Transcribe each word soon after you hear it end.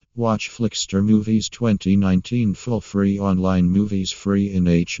Watch Flixtor Movies 2019 full free online movies free in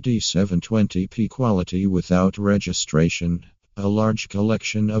HD 720p quality without registration. A large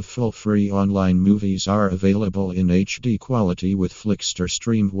collection of full free online movies are available in HD quality with Flixtor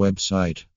Stream website.